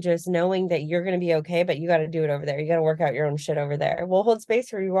 no, I'm just knowing that you're going to be okay, but you got to do it over there. You got to work out your own shit over there. We'll hold space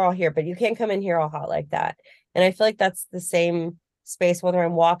for you all here, but you can't come in here all hot like that. And I feel like that's the same space, whether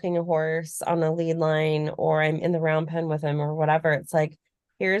I'm walking a horse on a lead line or I'm in the round pen with him or whatever. It's like,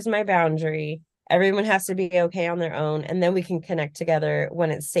 here's my boundary. Everyone has to be okay on their own. And then we can connect together when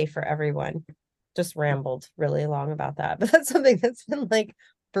it's safe for everyone. Just rambled really long about that. But that's something that's been like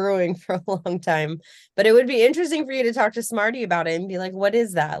brewing for a long time. But it would be interesting for you to talk to Smarty about it and be like, what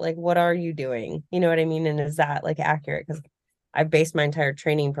is that? Like, what are you doing? You know what I mean? And is that like accurate? Because I've based my entire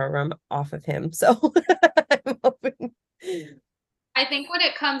training program off of him. So I'm hoping. I think what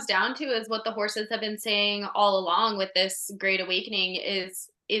it comes down to is what the horses have been saying all along with this great awakening is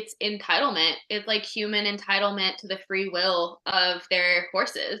it's entitlement. It's like human entitlement to the free will of their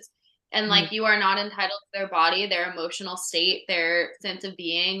horses. And like you are not entitled to their body, their emotional state, their sense of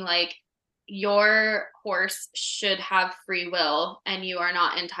being. Like your horse should have free will and you are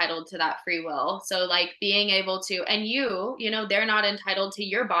not entitled to that free will. So like being able to, and you know, they're not entitled to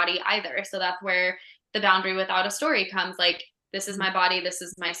your body either. So that's where the boundary without a story comes. Like this is my body, this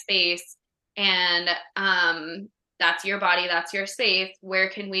is my space, and that's your body, that's your space. Where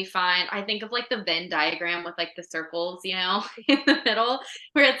can we find, I think of like the Venn diagram with like the circles, you know, in the middle,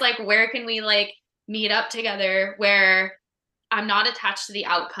 where it's like where can we like meet up together where I'm not attached to the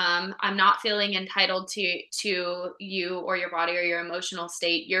outcome, I'm not feeling entitled to you or your body or your emotional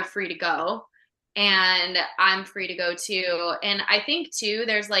state, you're free to go and I'm free to go too. And I think too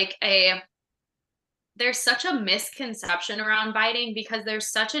there's such a misconception around biting because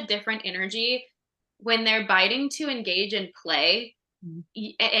there's such a different energy when they're biting to engage in play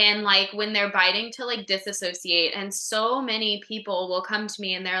and like when they're biting to like disassociate. And so many people will come to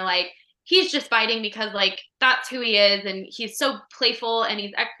me and they're like, he's just biting because like that's who he is and he's so playful and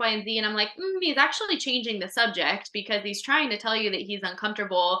he's X, Y, and Z. And I'm like, he's actually changing the subject because he's trying to tell you that he's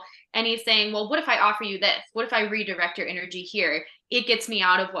uncomfortable. And he's saying, well, what if I offer you this? What if I redirect your energy here? It gets me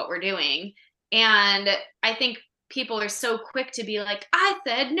out of what we're doing. And I think people are so quick to be like, I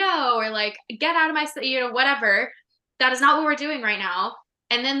said no, or like, get out of my, you know, whatever. That is not what we're doing right now.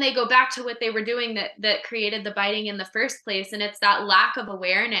 And then they go back to what they were doing that created the biting in the first place. And it's that lack of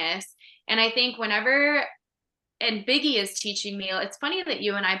awareness. And I think whenever, and Biggie is teaching me, it's funny that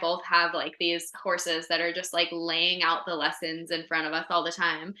you and I both have like these horses that are just like laying out the lessons in front of us all the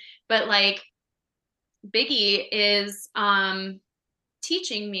time. But like Biggie is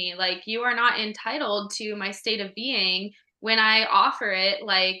teaching me like you are not entitled to my state of being when I offer it.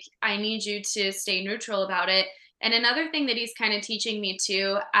 Like I need you to stay neutral about it. And another thing that he's kind of teaching me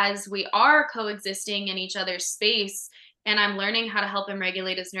too, as we are coexisting in each other's space and I'm learning how to help him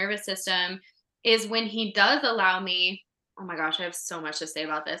regulate his nervous system, is when he does allow me, oh my gosh, I have so much to say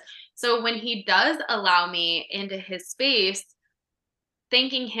about this. So when he does allow me into his space,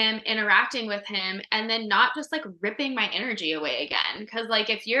 thanking him, interacting with him, and then not just like ripping my energy away again. Cause like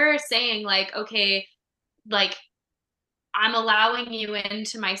if you're saying like, okay, like I'm allowing you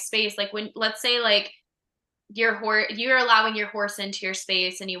into my space, like when let's say like your horse, you're allowing your horse into your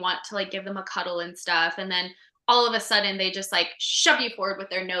space and you want to like give them a cuddle and stuff, and then all of a sudden they just like shove you forward with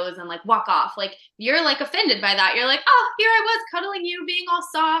their nose and like walk off. Like you're like offended by that. You're like, oh, here I was cuddling you, being all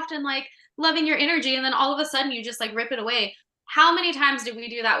soft and like loving your energy, and then all of a sudden you just like rip it away. How many times do we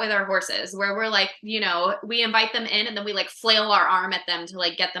do that with our horses where we're like, you know, we invite them in and then we like flail our arm at them to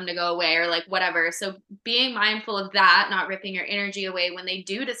like get them to go away or like whatever. So being mindful of that, not ripping your energy away when they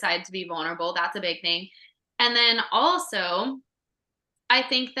do decide to be vulnerable, that's a big thing. And then also, I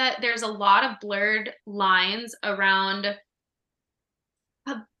think that there's a lot of blurred lines around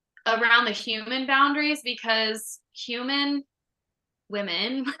the human boundaries because human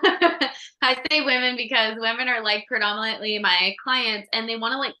women I say women because women are like predominantly my clients and they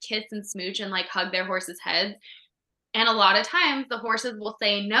want to like kiss and smooch and like hug their horses' heads. And a lot of times the horses will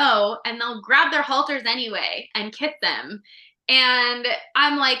say no and they'll grab their halters anyway and kiss them. And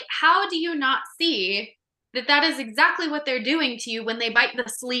I'm like, how do you not see that that is exactly what they're doing to you when they bite the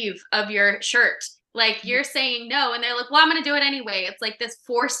sleeve of your shirt? Like you're saying no, and they're like, well, I'm going to do it anyway. It's like this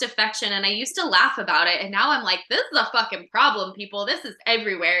forced affection. And I used to laugh about it. And now I'm like, this is a fucking problem, people. This is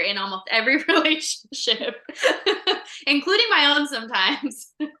everywhere in almost every relationship, including my own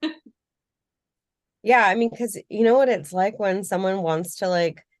sometimes. Yeah, I mean, because you know what it's like when someone wants to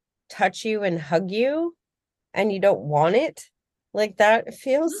like touch you and hug you and you don't want it, like that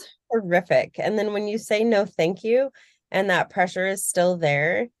feels horrific. And then when you say no, thank you, and that pressure is still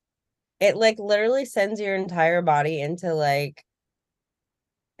there, it like literally sends your entire body into like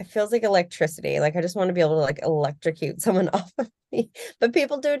it feels like electricity. Like I just want to be able to like electrocute someone off of me. But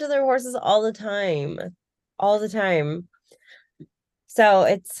people do it to their horses all the time. All the time. So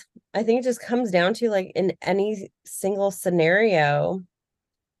it's I think it just comes down to like in any single scenario,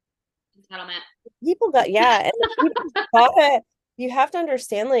 Entitlement. people got yeah, and people gotta you have to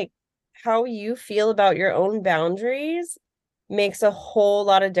understand like how you feel about your own boundaries makes a whole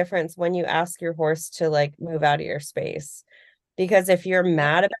lot of difference when you ask your horse to like move out of your space. Because if you're Yep.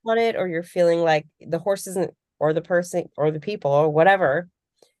 mad about it or you're feeling like the horse isn't or the person or the people or whatever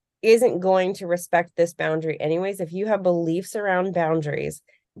isn't going to respect this boundary anyways, if you have beliefs around boundaries,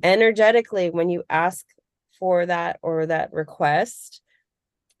 energetically when you ask for that or that request,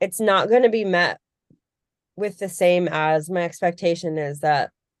 it's not going to be met with the same as my expectation is that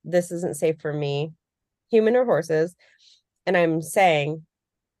this isn't safe for me, human or horses. And I'm saying,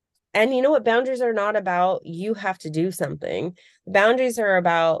 and you know what? Boundaries are not about you have to do something. Boundaries are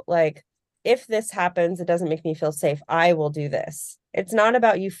about like, if this happens, it doesn't make me feel safe. I will do this. It's not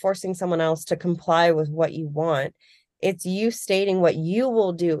about you forcing someone else to comply with what you want. It's you stating what you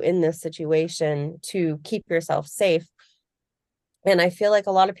will do in this situation to keep yourself safe. And I feel like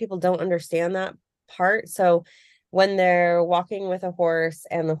a lot of people don't understand that part. So when they're walking with a horse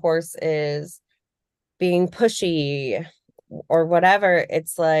and the horse is being pushy or whatever,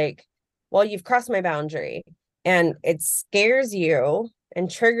 it's like, well, you've crossed my boundary. And it scares you and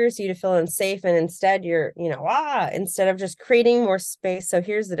triggers you to feel unsafe. And instead, you're, instead of just creating more space. So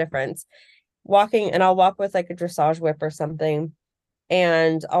here's the difference walking, and I'll walk with like a dressage whip or something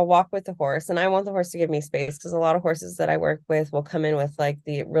and I'll walk with the horse and I want the horse to give me space because a lot of horses that I work with will come in with like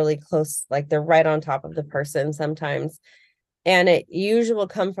the really close, like they're right on top of the person sometimes. And it usually will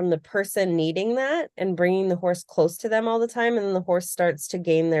come from the person needing that and bringing the horse close to them all the time. And then the horse starts to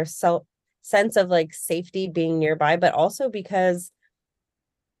gain their sense of like safety being nearby, but also because,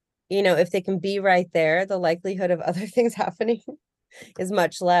 if they can be right there, the likelihood of other things happening is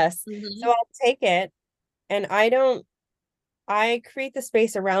much less. So Mm-hmm. I'll take it and I create the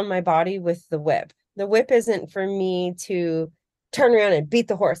space around my body with the whip. The whip isn't for me to turn around and beat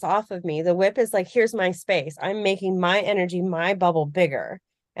the horse off of me. The whip is like, here's my space. I'm making my energy, my bubble bigger,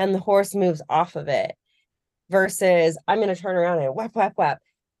 and the horse moves off of it versus I'm going to turn around and whap, whap, whap.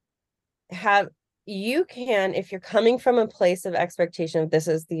 Have you can, if you're coming from a place of expectation of this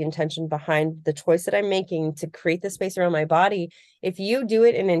is the intention behind the choice that I'm making to create the space around my body, if you do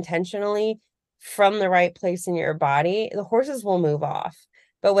it and intentionally from the right place in your body, the horses will move off.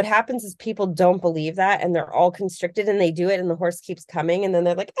 But what happens is people don't believe that and they're all constricted and they do it and the horse keeps coming and then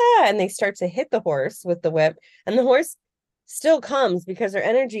they're like, and they start to hit the horse with the whip and the horse still comes because their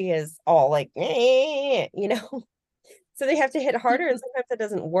energy is all like, so they have to hit harder and sometimes that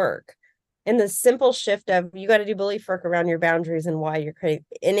doesn't work. And the simple shift of you got to do belief work around your boundaries and why you're creating.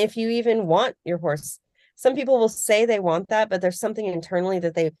 And if you even want your horse, some people will say they want that, but there's something internally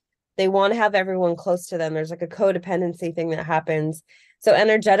that they want to have everyone close to them. There's like a codependency thing that happens. So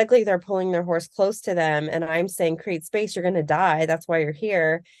energetically, they're pulling their horse close to them. And I'm saying, create space, you're going to die. That's why you're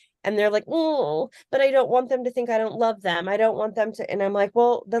here. And they're like, oh, but I don't want them to think I don't love them. I don't want them to. And I'm like,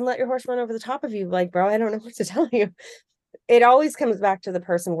 well, then let your horse run over the top of you. Like, bro, I don't know what to tell you. It always comes back to the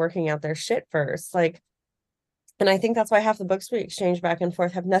person working out their shit first. Like, and I think that's why half the books we exchange back and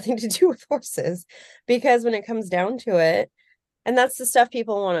forth have nothing to do with horses, because when it comes down to it, and that's the stuff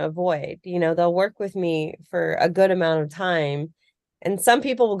people want to avoid, they'll work with me for a good amount of time. And some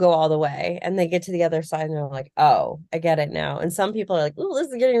people will go all the way and they get to the other side and they're like, oh, I get it now. And some people are like, oh, this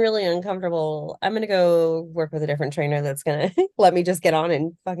is getting really uncomfortable. I'm going to go work with a different trainer that's going to let me just get on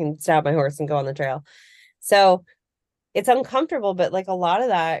and fucking stab my horse and go on the trail. So it's uncomfortable, but like a lot of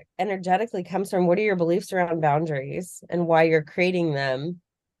that energetically comes from what are your beliefs around boundaries and why you're creating them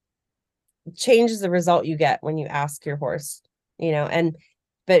changes the result you get when you ask your horse, and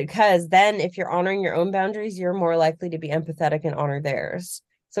because then if you're honoring your own boundaries, you're more likely to be empathetic and honor theirs.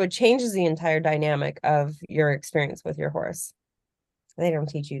 So it changes the entire dynamic of your experience with your horse. They don't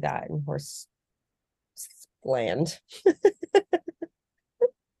teach you that in horse land.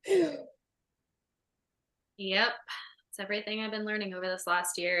 Yep. It's everything I've been learning over this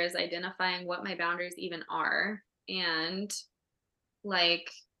last year is identifying what my boundaries even are and like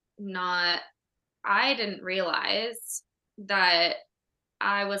not I didn't realize that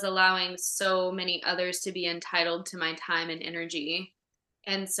I was allowing so many others to be entitled to my time and energy.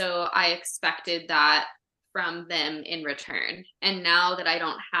 And so I expected that from them in return. And now that I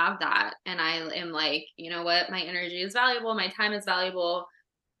don't have that, and I am like, you know what, my energy is valuable, my time is valuable,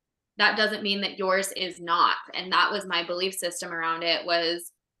 that doesn't mean that yours is not. And that was my belief system around it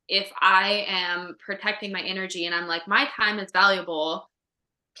was if I am protecting my energy and I'm like, my time is valuable,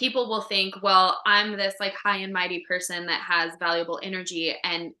 people will think, well, I'm this like high and mighty person that has valuable energy,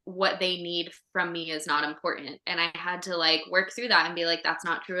 and what they need from me is not important. And I had to like work through that and be like, that's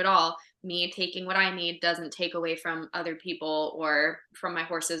not true at all. Me taking what I need doesn't take away from other people or from my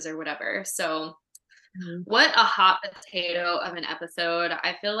horses or whatever. So, Mhm. what a hot potato of an episode.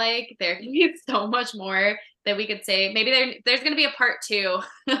 I feel like there can be so much more that we could say. Maybe there's going to be a part two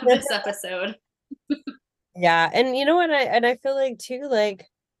of this episode. Yeah, and you know what, I feel like too, like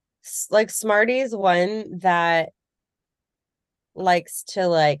Smarty's one that likes to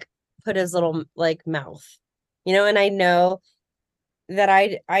like put his little like mouth, and I know that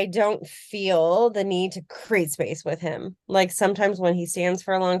I don't feel the need to create space with him. Like sometimes when he stands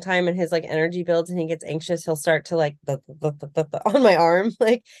for a long time and his like energy builds and he gets anxious, he'll start to like on my arm,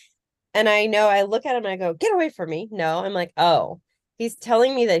 like, and I know I look at him and I go, get away from me. No, I'm like, oh, he's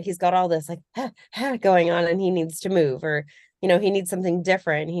telling me that he's got all this like going on and he needs to move, or he needs something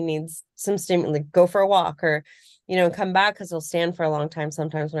different. He needs some stimulus, like go for a walk, or come back, because he'll stand for a long time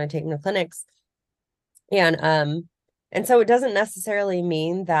sometimes when I take him to clinics. And so it doesn't necessarily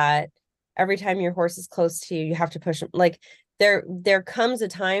mean that every time your horse is close to you, you have to push him. Like there comes a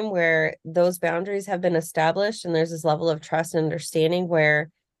time where those boundaries have been established and there's this level of trust and understanding where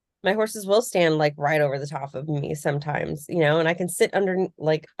my horses will stand like right over the top of me sometimes, and I can sit underneath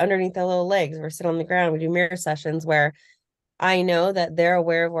their little legs or sit on the ground. We do mirror sessions where I know that they're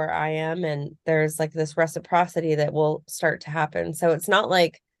aware of where I am, and there's like this reciprocity that will start to happen. So it's not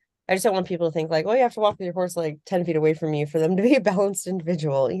like, I just don't want people to think like, oh, you have to walk with your horse like 10 feet away from you for them to be a balanced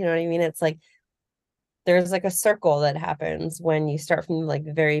individual. You know what I mean? It's like there's like a circle that happens when you start from like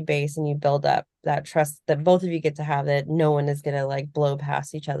the very base and you build up that trust that both of you get to have, that no one is gonna like blow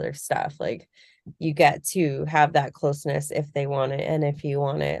past each other's stuff. Like you get to have that closeness if they want it and if you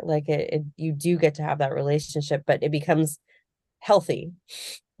want it. Like you do get to have that relationship, but it becomes healthy,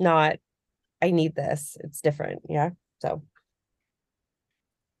 not I need this. It's different. Yeah. So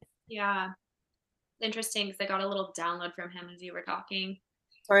Yeah, interesting because I got a little download from him as you were talking.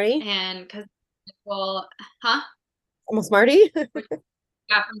 Smarty, And because, well, huh? almost Smarty.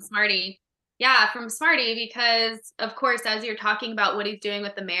 Yeah, from Smarty. Yeah, from Smarty, because of course, as you're talking about what he's doing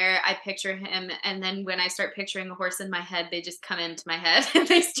with the mare, I picture him. And then when I start picturing a horse in my head, they just come into my head and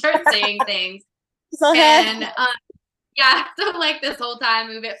they start saying things. Still ahead. And yeah, so like this whole time,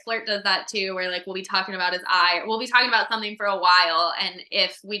 Move It Flirt does that too, where like we'll be talking about his eye, we'll be talking about something for a while. And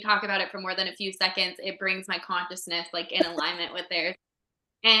if we talk about it for more than a few seconds, it brings my consciousness like in alignment with theirs.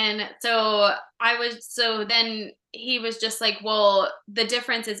 And so then he was just like, well, the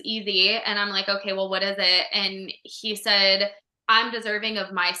difference is easy. And I'm like, okay, well, what is it? And he said, I'm deserving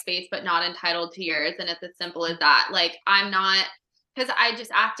of my space, but not entitled to yours. And it's as simple as that. Like, I'm not, because I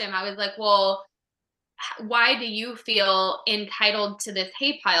just asked him, I was like, well, why do you feel entitled to this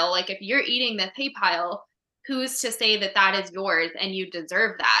hay pile? Like, if you're eating this hay pile, who's to say that that is yours and you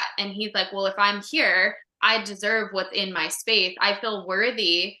deserve that? And he's like, well, if I'm here, I deserve what's in my space. I feel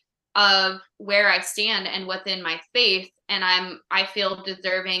worthy of where I stand and what's in my space. And I feel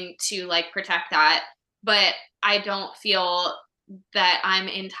deserving to like protect that. But I don't feel that I'm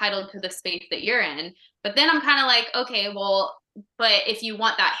entitled to the space that you're in. But then I'm kind of like, okay, well, but if you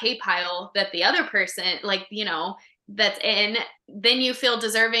want that hay pile that the other person, like, that's in, then you feel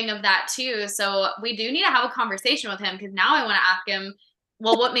deserving of that too. So we do need to have a conversation with him, because now I want to ask him,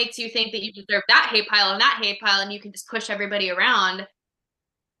 well, what makes you think that you deserve that hay pile and that hay pile and you can just push everybody around?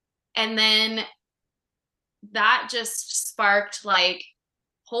 And then that just sparked like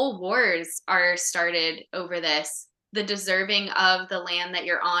whole wars are started over this, the deserving of the land that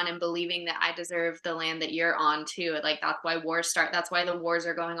you're on and believing that I deserve the land that you're on too. Like that's why the wars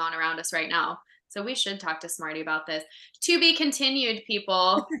are going on around us right now. So we should talk to Smarty about this. To be continued,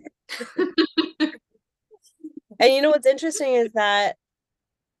 people. And what's interesting is that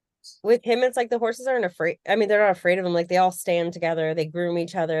with him, it's like the horses aren't afraid. I mean, they're not afraid of him. Like they all stand together, they groom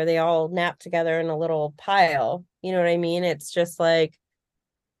each other, they all nap together in a little pile. You know what I mean? It's just like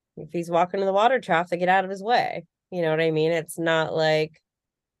if he's walking to the water trough, they get out of his way. You know what I mean? It's not like,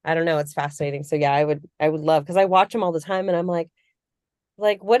 I don't know, it's fascinating. So yeah, I would love, because I watch him all the time and I'm like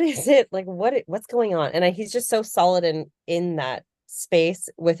what is it? Like what's going on? And he's just so solid in that space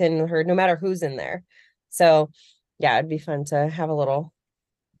within her, no matter who's in there. So yeah, it'd be fun to have a little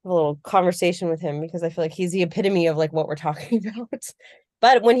conversation with him, because I feel like he's the epitome of like what we're talking about.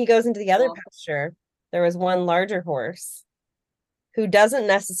 But when he goes into the other Cool. pasture, there was one larger horse who doesn't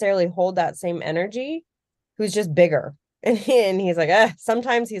necessarily hold that same energy, who's just bigger. And he's like,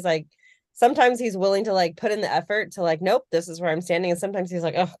 sometimes he's like, sometimes he's willing to like put in the effort to like, nope, this is where I'm standing. And sometimes he's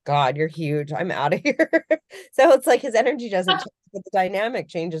like, oh God, you're huge. I'm out of here. So it's like his energy doesn't change, but the dynamic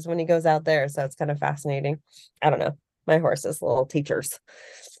changes when he goes out there. So it's kind of fascinating. I don't know. My horses, little teachers.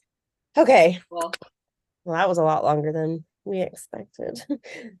 Okay. Well, Well, that was a lot longer than we expected.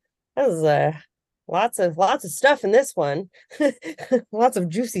 That was lots of stuff in this one. Lots of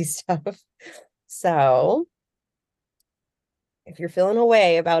juicy stuff. So if you're feeling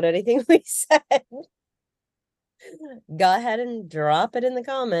away about anything we said, go ahead and drop it in the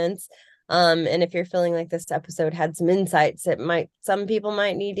comments. And if you're feeling like this episode had some insights that might some people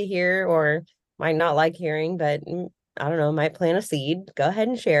might need to hear or might not like hearing, but I don't know, might plant a seed, go ahead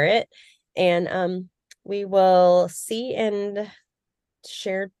and share it. And we will see and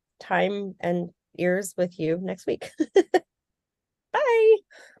share time and ears with you next week.